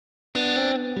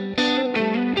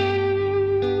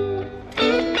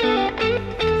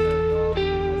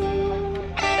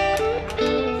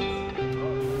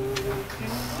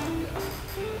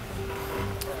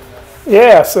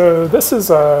Yeah, so this is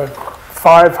a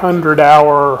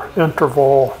 500-hour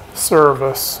interval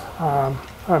service.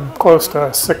 I'm close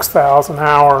to 6,000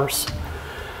 hours.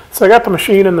 So I got the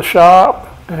machine in the shop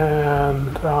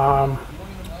and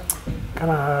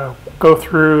gonna go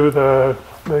through the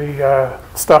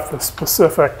stuff that's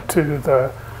specific to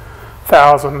the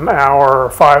 1,000-hour or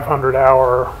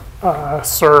 500-hour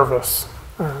service.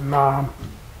 And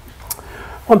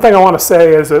one thing I want to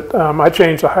say is that I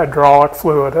changed the hydraulic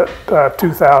fluid at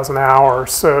 2,000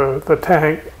 hours, so the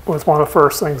tank was one of the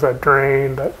first things I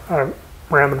drained. I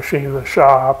ran the machine in the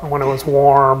shop, and when it was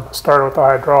warm, started with the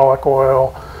hydraulic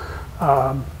oil.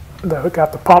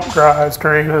 Got the pump drives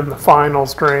draining, the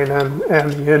finals draining,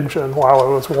 and the engine while it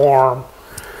was warm.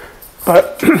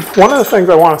 But one of the things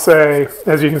I want to say,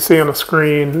 as you can see on the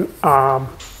screen, now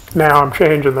I'm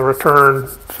changing the return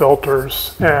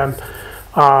filters, and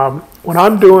when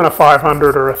I'm doing a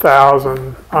 500 or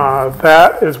 1,000,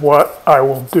 that is what I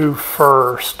will do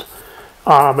first.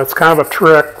 It's kind of a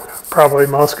trick. Probably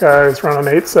most guys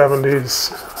running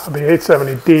 870s, the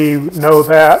 870D know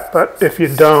that, but if you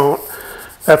don't,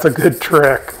 that's a good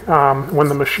trick. When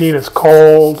the machine is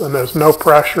cold and there's no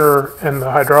pressure in the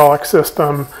hydraulic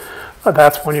system,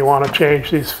 that's when you want to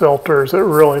change these filters. It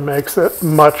really makes it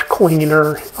much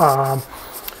cleaner.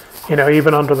 You know,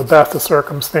 even under the best of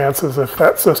circumstances, if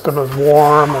that system is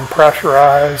warm and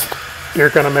pressurized,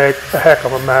 you're going to make a heck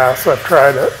of a mess. I've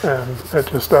tried it and it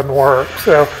just doesn't work.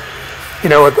 So, you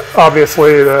know,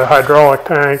 obviously the hydraulic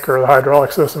tank or the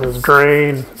hydraulic system is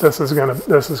drained. This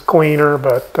is cleaner,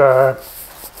 but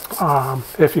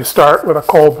if you start with a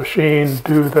cold machine,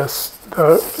 do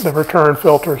the return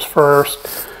filters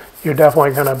first, you're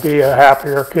definitely going to be a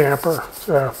happier camper.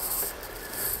 So,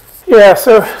 yeah,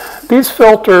 so these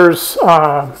filters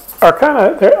are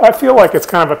kind of, I feel like it's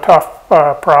kind of a tough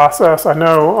process. I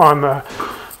know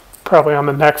probably on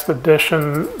the next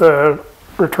edition, the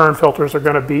return filters are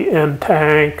going to be in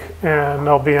tank, and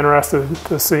they'll be interested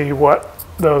to see what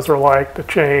those are like to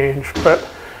change. But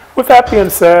with that being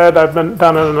said, I've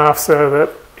done it enough so that,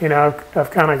 you know,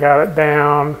 I've kind of got it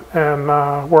down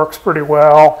and works pretty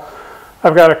well.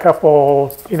 I've got a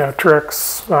couple, you know,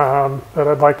 tricks that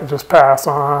I'd like to just pass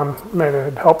on. Maybe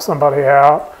it'd help somebody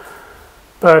out.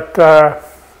 But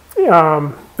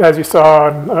as you saw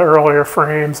in the earlier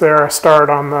frames there, I start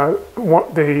on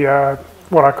what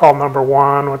I call number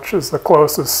one, which is the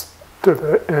closest to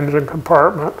the engine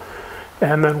compartment,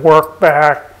 and then work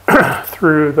back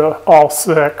through all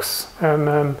six, and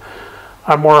then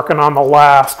I'm working on the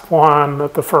last one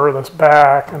at the furthest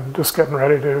back and just getting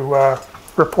ready to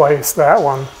replace that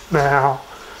one now.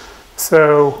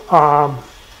 So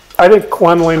I think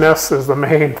cleanliness is the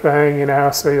main thing, you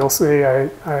know, so you'll see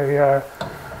I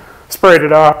sprayed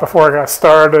it off before I got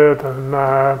started and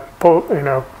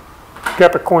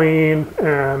kept it clean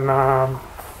and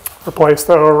replaced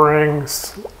the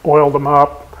O-rings, oiled them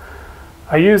up.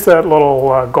 I use that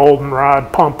little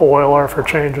goldenrod pump oiler for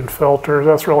changing filters.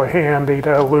 That's really handy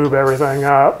to lube everything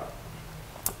up.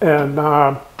 And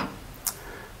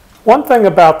one thing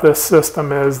about this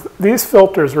system is these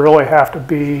filters really have to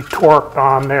be torqued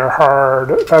on there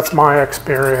hard. That's my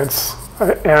experience.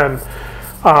 And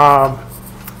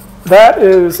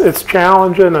it's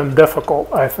challenging and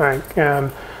difficult, I think.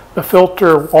 And the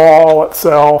filter wall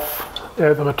itself,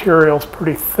 the material's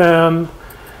pretty thin.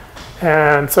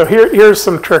 And so here's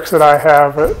some tricks that I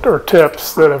have, or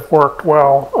tips that have worked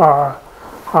well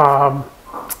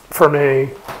for me.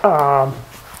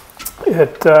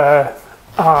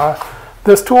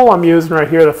 This tool I'm using right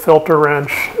here, the filter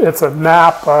wrench, it's a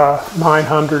Napa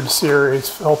 900 series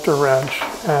filter wrench.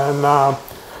 And I'll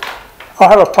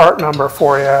have a part number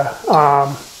for you.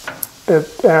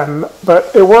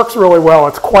 But it works really well.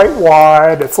 It's quite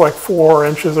wide. It's like 4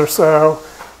 inches or so.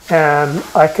 And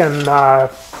I can,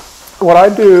 what I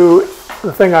do,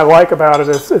 the thing I like about it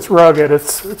is it's rugged.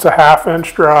 It's a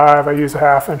 1/2-inch drive. I use a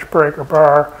 1/2-inch breaker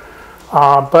bar.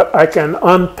 But I can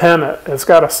unpin it. It's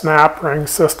got a snap ring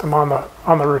system on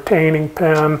the retaining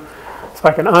pin. So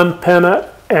I can unpin it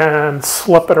and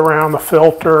slip it around the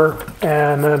filter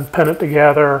and then pin it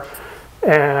together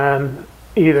and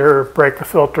either break the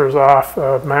filters off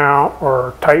the mount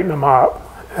or tighten them up.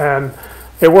 And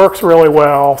it works really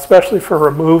well, especially for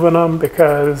removing them,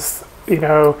 because, you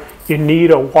know, you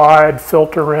need a wide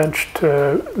filter wrench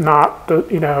to not,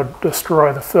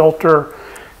 destroy the filter.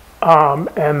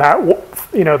 And that,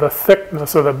 you know, the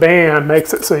thickness of the band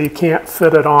makes it so you can't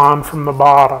fit it on from the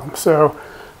bottom. So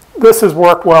this has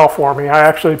worked well for me. I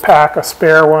actually pack a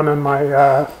spare one in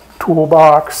my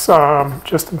toolbox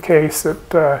just in case it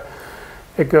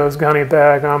goes gunny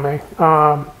bag on me.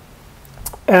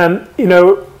 And, you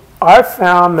know, I've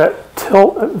found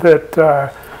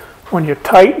that when you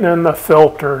tighten in the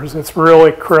filters, it's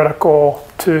really critical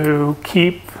to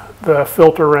keep the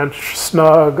filter wrench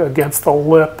snug against the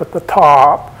lip at the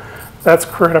top. That's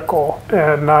critical,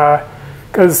 and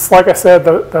because like I said,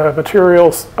 the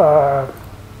materials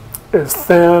is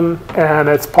thin, and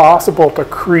it's possible to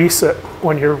crease it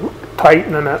when you're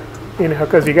tightening it, you know,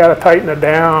 because you got to tighten it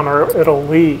down or it'll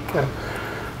leak. And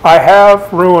I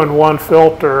have ruined one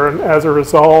filter, and as a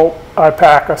result, I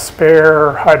pack a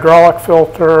spare hydraulic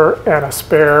filter and a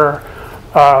spare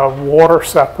water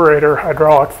separator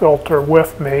hydraulic filter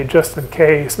with me just in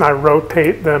case, and I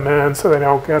rotate them in so they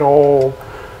don't get old,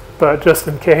 but just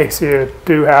in case you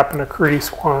do happen to crease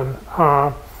one.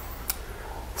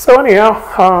 So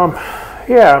anyhow,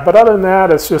 yeah, but other than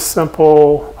that, it's just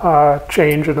simple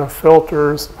changing of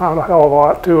filters. Not a hell of a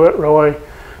lot to it, really.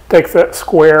 Takes that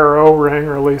square O-ring,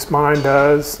 or at least mine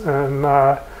does, and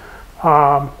I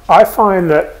find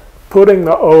that putting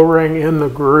the O-ring in the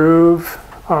groove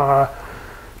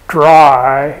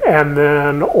dry and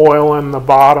then oiling the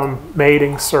bottom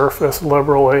mating surface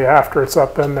liberally after it's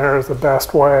up in there is the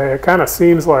best way. It kind of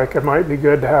seems like it might be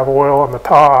good to have oil on the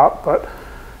top, but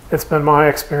it's been my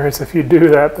experience if you do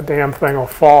that, the damn thing will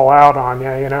fall out on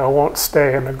you, you know, it won't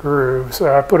stay in the groove.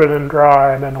 So I put it in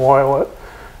dry and then oil it.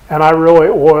 And I really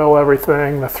oil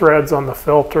everything, the threads on the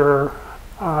filter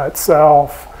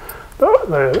itself,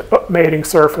 the mating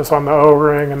surface on the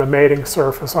O-ring, and the mating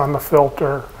surface on the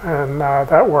filter. And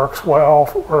that works well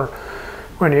for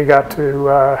when you got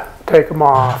to take them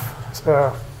off.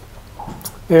 So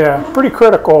yeah, pretty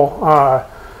critical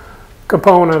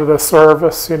component of the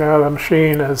service. You know, the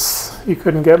machine is, you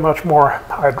couldn't get much more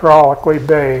hydraulically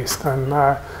based, and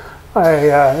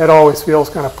it always feels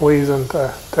kind of pleasing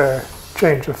to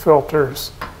change the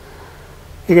filters.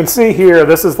 You can see here,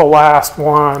 this is the last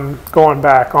one going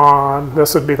back on.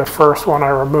 This would be the first one I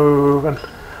remove. And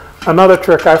another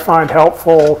trick I find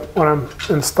helpful when I'm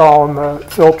installing the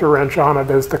filter wrench on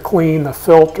it is to clean the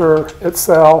filter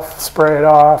itself, spray it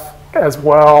off, as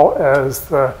well as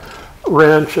the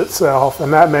wrench itself,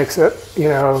 and that makes it, you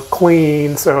know,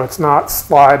 clean, so it's not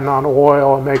sliding on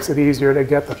oil. It makes it easier to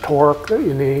get the torque that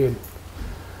you need.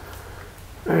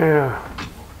 Yeah.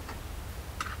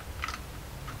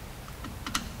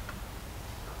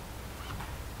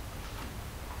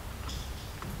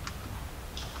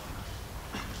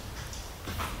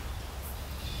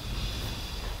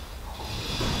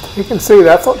 You can see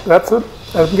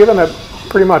I'm giving it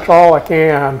pretty much all I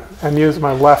can and use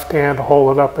my left hand to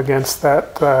hold it up against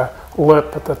that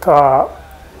lip at the top.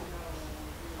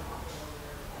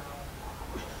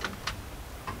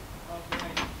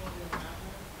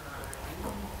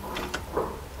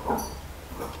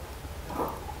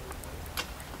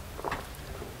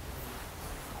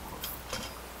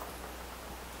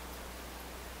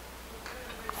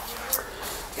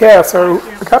 Yeah, so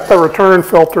I got the return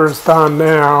filters done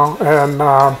now,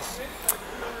 and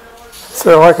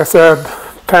so like I said,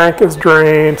 tank is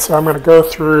drained, so I'm going to go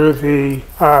through the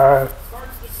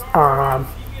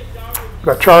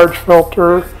charge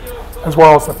filter as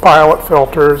well as the pilot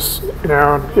filters, you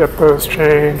know, and get those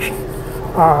changed.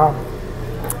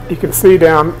 You can see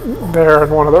down there in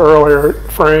one of the earlier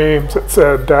frames it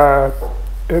said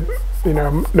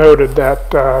noted that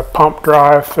pump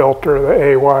drive filter, the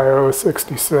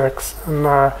AYO66, and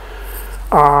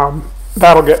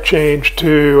that'll get changed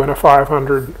too in a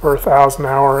 500 or 1,000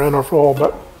 hour interval,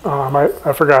 but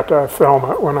I forgot to film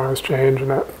it when I was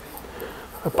changing it.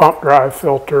 The pump drive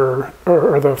filter,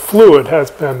 or the fluid,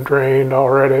 has been drained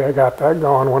already. I got that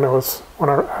going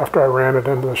after I ran it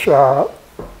into the shop.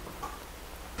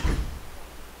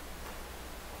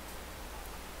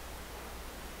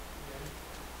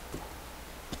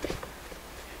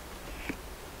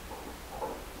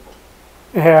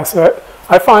 Yeah, so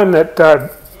I find that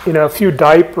a few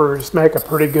diapers make a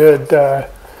pretty good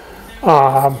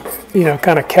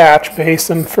kind of catch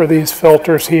basin for these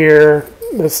filters here.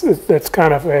 It's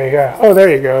kind of a oh,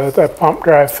 there you go. That pump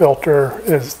drive filter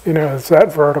is is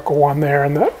that vertical one there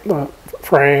in the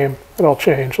frame. It'll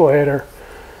change later.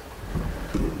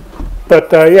 But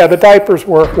yeah, the diapers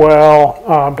work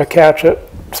well to catch it,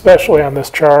 especially on this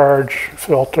charge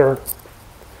filter.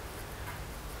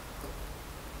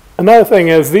 Another thing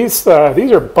is these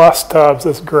are bus tubs,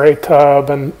 this gray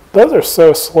tub, and those are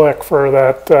so slick for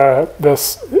that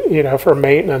for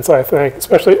maintenance. I think,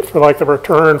 especially for like the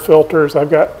return filters. I've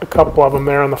got a couple of them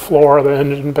there on the floor of the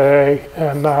engine bay,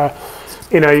 and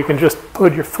you can just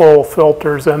put your full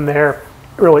filters in there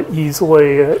really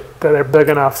easily. That they're big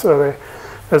enough so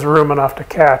there's room enough to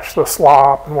catch the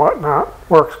slop and whatnot.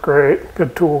 Works great.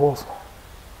 Good tools.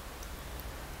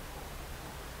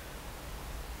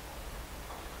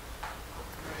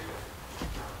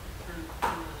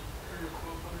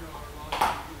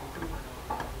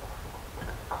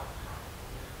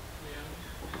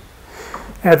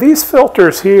 Now these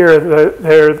filters here, I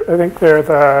think they're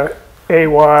the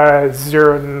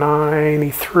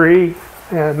AY093,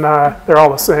 and they're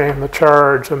all the same, the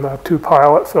charge and the 2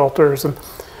 pilot filters, and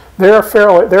they're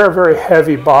a very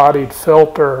heavy-bodied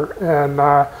filter, and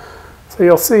so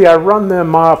you'll see I run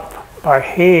them up by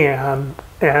hand,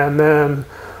 and then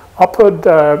I'll put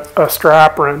a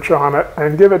strap wrench on it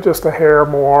and give it just a hair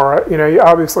more. You know,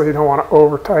 obviously you don't want to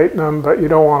over tighten them, but you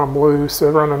don't want them loose.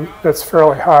 It's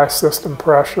fairly high system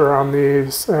pressure on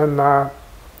these, and I've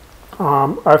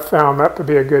found that to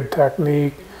be a good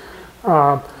technique.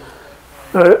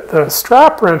 The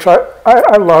strap wrench,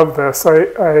 I love this.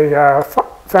 I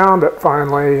found it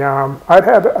finally.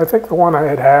 I think the one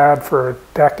I had for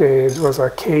decades was a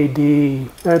KD.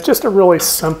 And it's just a really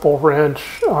simple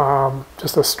wrench,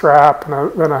 just a strap and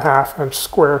then a 1/2-inch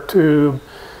square tube.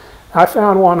 I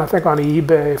found one, I think, on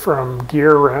eBay from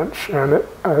Gear Wrench, and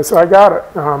so I got it.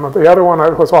 The other one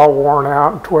was all worn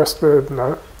out and twisted, and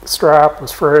the strap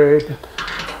was frayed.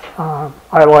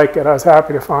 I like it. I was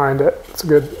happy to find it. It's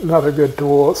another good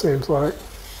tool, it seems like.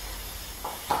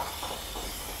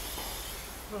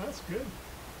 That's good.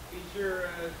 You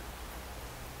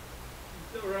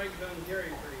still right on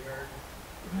Gary pretty hard.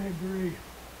 I agree.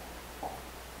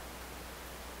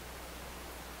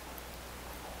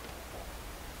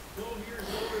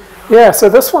 Yeah, so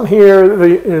this one here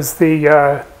is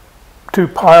the 2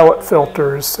 pilot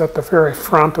filters at the very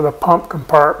front of the pump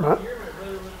compartment.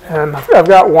 And I've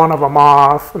got one of them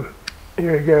off. And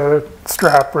here you go,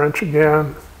 strap wrench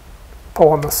again.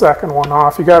 Pulling the second one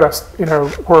off. You got to,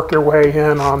 work your way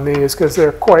in on these because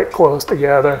they're quite close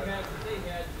together.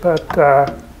 But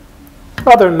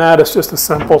other than that, it's just a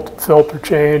simple filter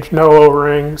change, no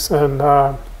O-rings, and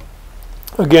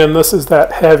again, this is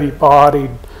that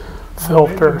heavy-bodied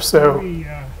filter. So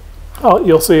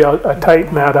you'll see I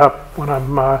tighten that up when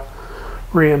I'm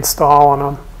reinstalling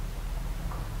them.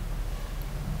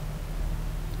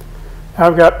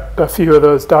 I've got a few of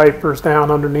those diapers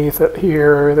down underneath it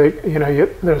here.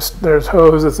 There's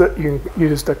hoses that you can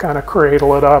use to kind of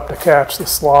cradle it up to catch the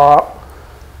slop.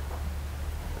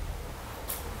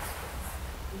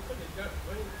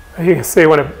 You can see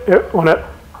when it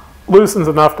loosens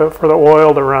enough for the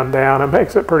oil to run down, it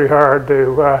makes it pretty hard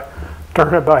to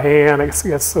turn it by hand. It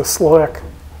gets so slick.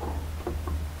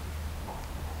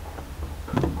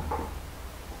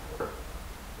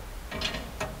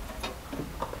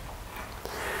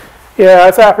 Yeah, I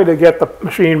was happy to get the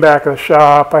machine back at the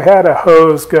shop. I had a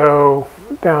hose go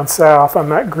down south on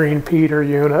that green Peter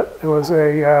unit. It was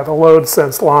the load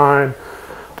sense line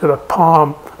to the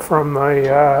pump from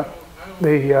the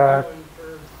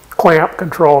clamp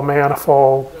control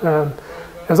manifold, and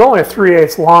it was only a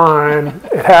 3/8 line.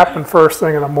 It happened first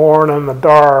thing in the morning in the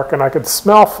dark, and I could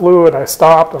smell fluid. I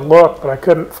stopped and looked, but I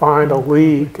couldn't find a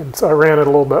leak, and so I ran it a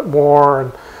little bit more,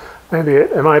 and maybe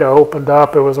it might have opened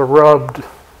up. It was a rubbed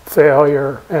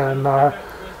failure, and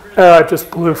it just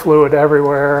blew fluid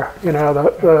everywhere.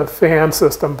 The fan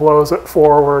system blows it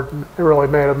forward, and it really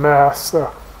made a mess.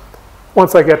 So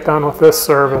once I get done with this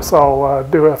service, I'll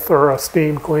do a thorough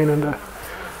steam cleaning to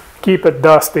keep it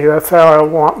dusty. That's how I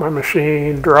want my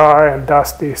machine, dry and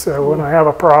dusty, so when I have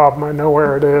a problem, I know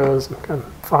where it is and can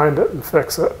find it and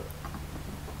fix it.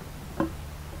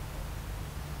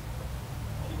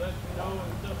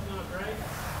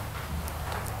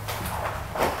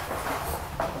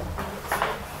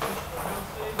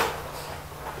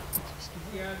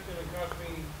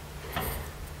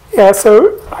 Yeah,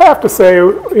 so I have to say,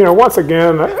 once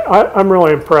again, I'm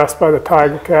really impressed by the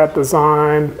Tigercat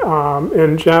design.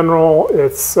 In general,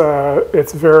 it's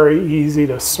very easy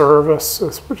to service.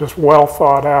 It's just well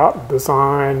thought out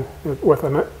design with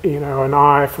an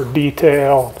eye for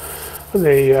detail.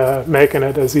 They making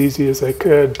it as easy as they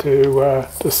could to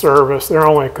service. There are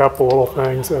only a couple little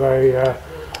things that I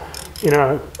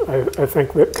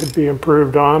think that could be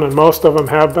improved on, and most of them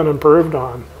have been improved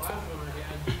on.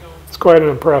 Quite an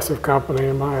impressive company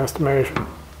in my estimation.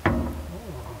 I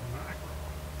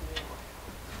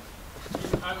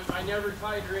never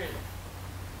tied her in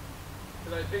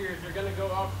because I figured if you're going to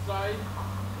go outside,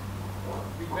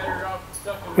 be better off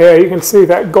stuck in. Yeah, you can see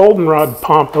that goldenrod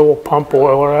pump, the little pump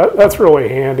oiler. That's really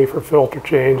handy for filter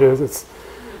changes.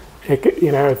 You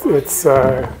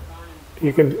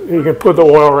can put the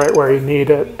oil right where you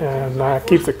need it, and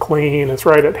keeps it clean. It's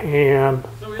right at hand.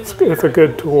 It's a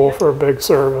good tool for a big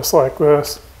service like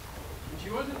this.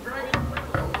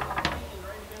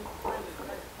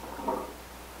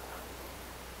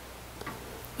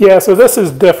 Yeah, so this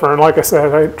is different. Like I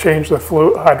said, I changed the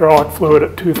hydraulic fluid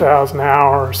at 2,000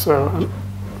 hours, so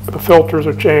the filters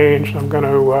are changed. I'm going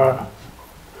to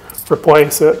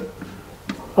replace it.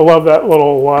 I love that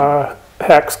little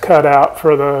hex cutout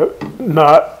for the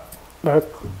nut, the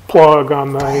plug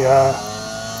on the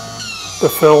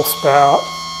fill spout.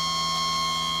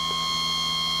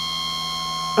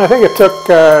 I think it took,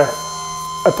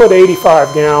 I put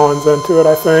 85 gallons into it,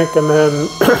 I think, and then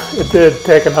it did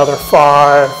take another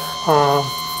 5.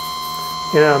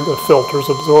 You know, the filters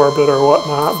absorbed it or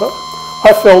whatnot, but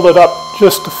I filled it up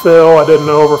just to fill. I didn't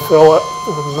overfill it.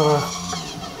 And,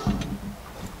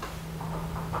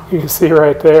 you can see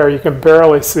right there, you can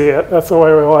barely see it. That's the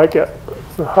way we like it.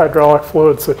 The hydraulic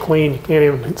fluid's so clean you can't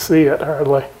even see it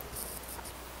hardly.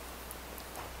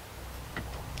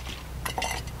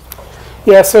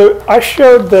 Yeah, so I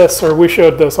showed this, or we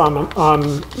showed this on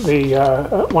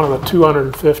the one of the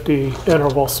 250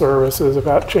 interval services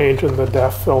about changing the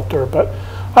DEF filter, but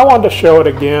I wanted to show it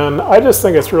again. I just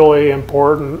think it's really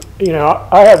important. You know,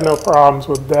 I have no problems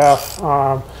with DEF.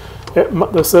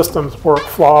 The systems work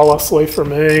flawlessly for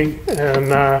me,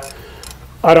 and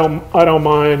I don't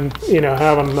mind, you know,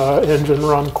 having the engine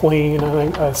run clean. I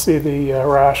think I see the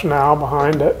rationale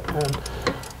behind it, and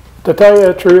to tell you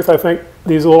the truth, I think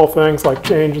these little things like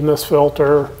changing this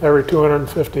filter every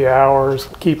 250 hours,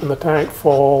 keeping the tank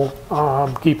full,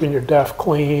 keeping your DEF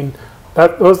clean,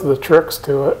 those are the tricks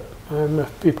to it. And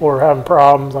if people are having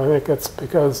problems, I think it's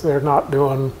because they're not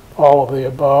doing all of the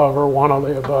above or one of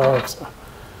the above. So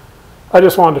I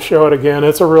just wanted to show it again.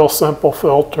 It's a real simple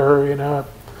filter, you know.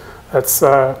 It's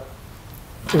I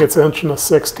think it's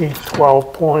 1/16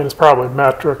 12 point. It's probably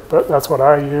metric, but that's what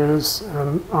I use,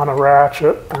 and on a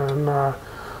ratchet, and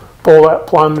pull that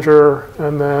plunger,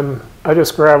 and then I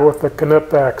just grab it with the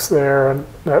Knipex there, and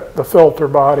the filter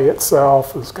body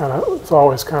itself is it's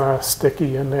always kind of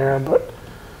sticky in there, but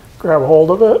grab a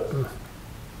hold of it and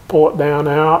pull it down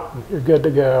out, and you're good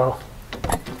to go.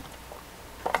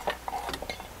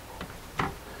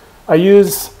 I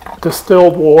use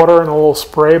distilled water in a little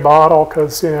spray bottle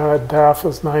because, you know, DEF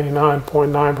is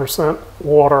 99.9%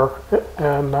 water,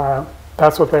 and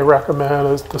that's what they recommend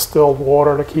is distilled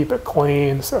water to keep it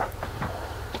clean. So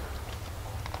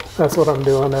that's what I'm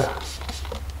doing to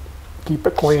keep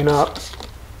it clean up.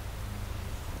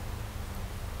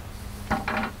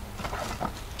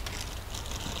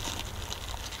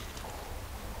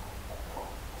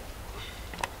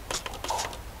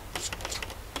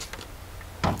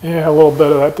 Yeah, a little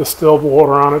bit of that distilled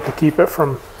water on it to keep it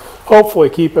from, hopefully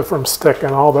keep it from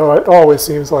sticking, although it always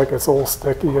seems like it's a little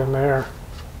sticky in there.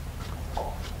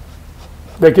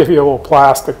 They give you a little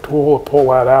plastic tool to pull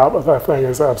that out, but that thing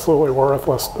is absolutely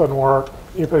worthless. Doesn't work.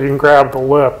 You can grab the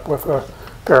lip with a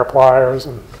pair of pliers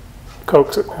and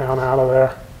coax it down out of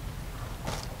there.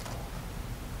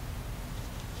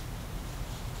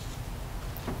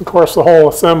 Of course, the whole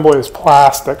assembly is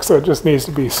plastic, so it just needs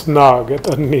to be snug. It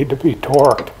doesn't need to be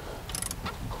torqued.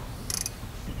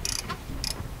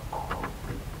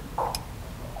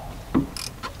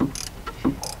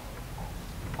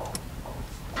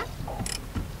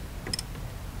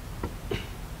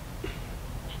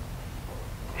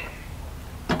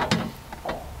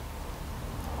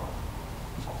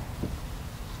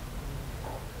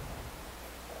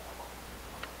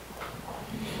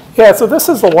 Yeah, so this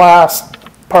is the last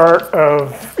part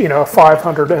of, you know, a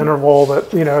 500 interval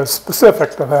that, you know, is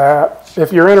specific to that.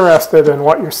 If you're interested in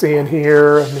what you're seeing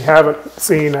here and you haven't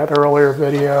seen that earlier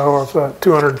video of the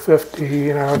 250,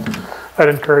 you know, I'd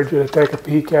encourage you to take a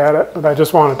peek at it. But I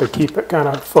just wanted to keep it kind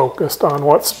of focused on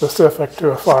what's specific to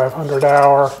a 500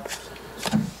 hour.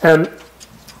 And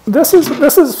this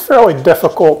is fairly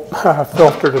difficult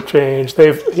filter to change.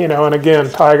 They've, you know, and again,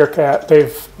 Tigercat,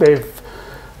 they've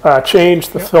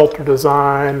changed the filter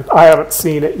design. I haven't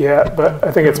seen it yet, but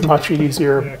I think it's much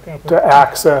easier to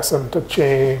access and to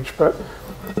change. But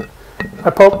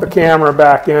I poked the camera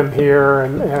back in here,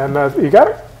 and you got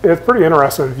it. It's a pretty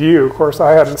interesting view. Of course,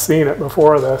 I hadn't seen it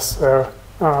before this. So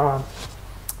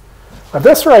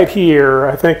this right here,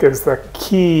 I think, is the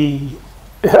key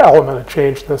element to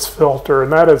change this filter,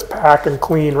 and that is packing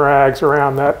clean rags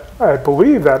around that. I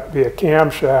believe that'd be a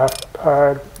camshaft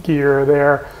gear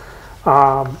there.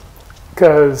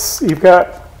 Because you've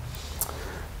got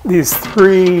these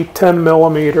 3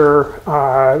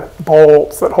 10mm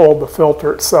bolts that hold the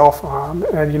filter itself on,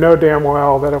 and you know damn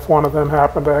well that if one of them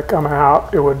happened to come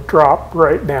out, it would drop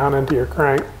right down into your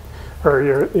crank, or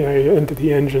into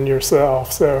the engine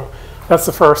yourself. So that's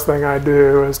the first thing I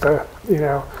do, is to, you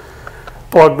know,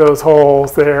 plug those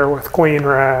holes there with clean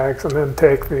rags, and then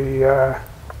take the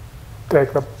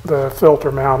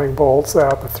filter mounting bolts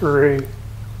out, the 3.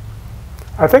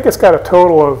 I think it's got a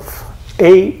total of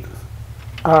 8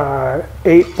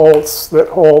 bolts that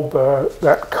hold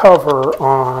that cover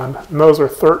on, and those are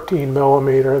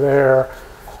 13mm there.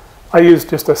 I use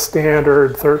just a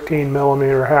standard 13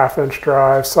 millimeter half-inch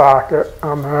drive socket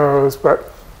on those,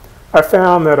 but I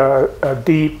found that a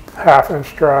deep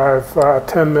half-inch drive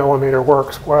 10 millimeter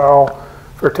works well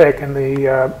for taking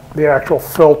the actual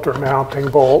filter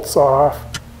mounting bolts off.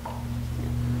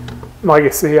 Like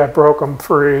you see, I broke them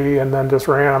free and then just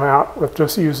ran them out with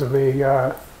just using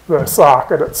the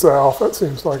socket itself. It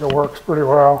seems like it works pretty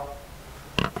well.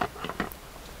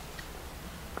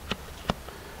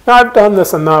 Now, I've done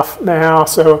this enough now,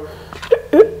 so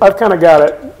I've kind of got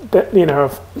it, you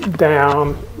know,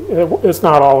 down. It's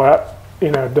not all that, you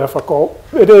know, difficult.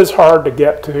 It is hard to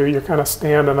get to. You're kind of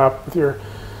standing up with your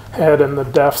head in the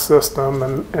def system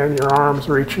and your arms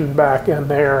reaching back in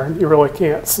there. You really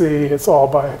can't see. It's all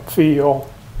by feel.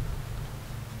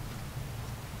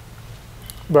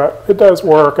 But it does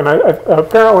work, and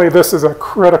apparently this is a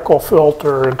critical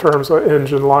filter in terms of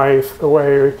engine life, the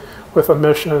way with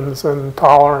emissions and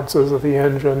tolerances of the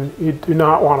engine. You do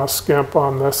not want to skimp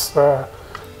on this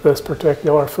this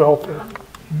particular filter.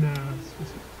 No, it's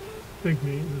just big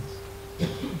maintenance.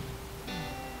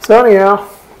 So anyhow,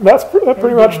 that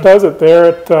pretty much does it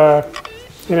there.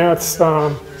 You know, it's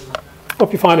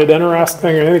hope you find it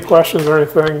interesting. Any questions or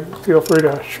anything, feel free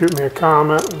to shoot me a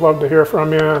comment. I'd love to hear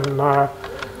from you. And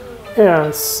yeah,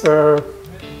 it's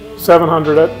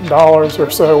 $700 or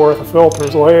so worth of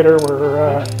filters later.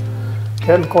 We're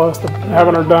getting close to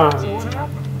having her done.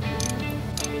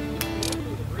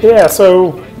 Yeah,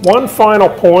 so one final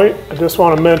point I just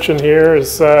want to mention here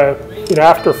is, you know,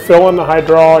 after filling the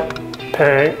hydraulic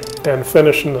tank and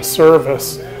finishing the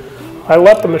service, I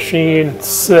let the machine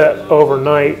sit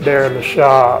overnight there in the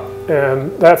shop,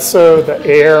 and that's so the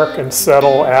air can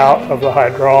settle out of the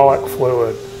hydraulic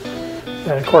fluid.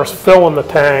 And of course, filling the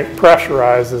tank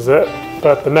pressurizes it,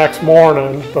 but the next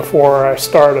morning before I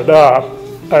started up,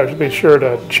 I would be sure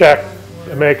to check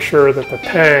to make sure that the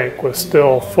tank was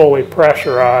still fully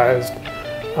pressurized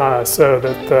so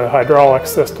that the hydraulic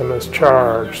system is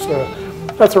charged. So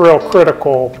that's a real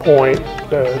critical point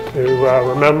to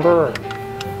remember.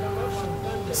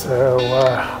 So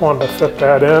I wanted to fit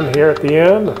that in here at the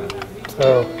end.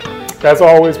 So as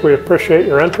always, we appreciate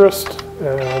your interest,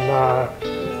 and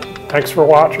thanks for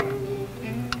watching.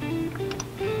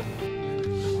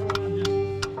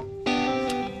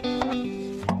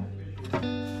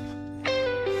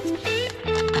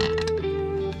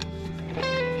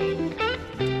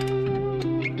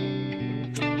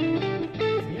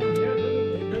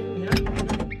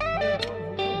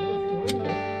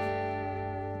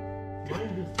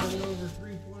 Mine just went over 3